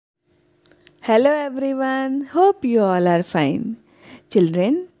Hello everyone, hope you all are fine.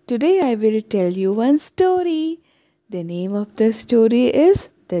 Children, today I will tell you one story. The name of the story is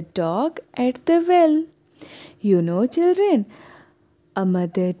The Dog at the Well. You know, children, a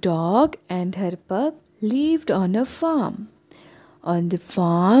mother dog and her pup lived on a farm. On the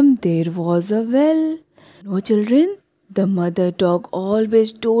farm, there was a well. No, children, the mother dog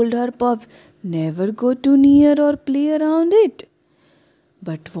always told her pup never go too near or play around it.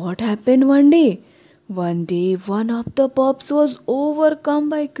 But what happened one day? One day, one of the pups was overcome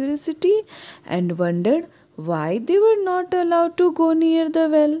by curiosity and wondered why they were not allowed to go near the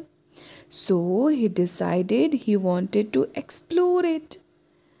well. So he decided he wanted to explore it.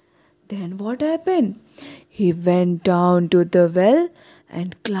 Then what happened? He went down to the well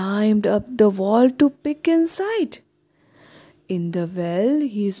and climbed up the wall to peek inside. In the well,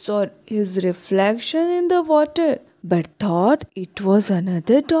 he saw his reflection in the water, but thought it was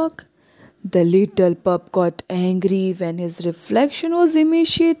another dog. The little pup got angry when his reflection was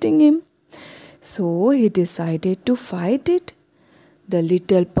imitating him. So he decided to fight it. The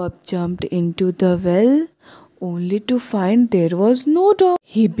little pup jumped into the well only to find there was no dog.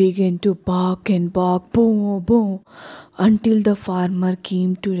 He began to bark and bark, boom, boom, until the farmer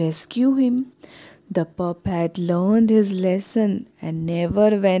came to rescue him. The pup had learned his lesson and never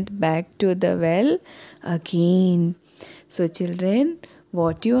went back to the well again. So, children,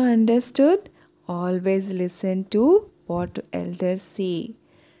 what you understood, always listen to what elders say.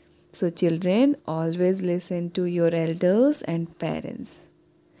 So, children, always listen to your elders and parents.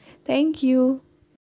 Thank you.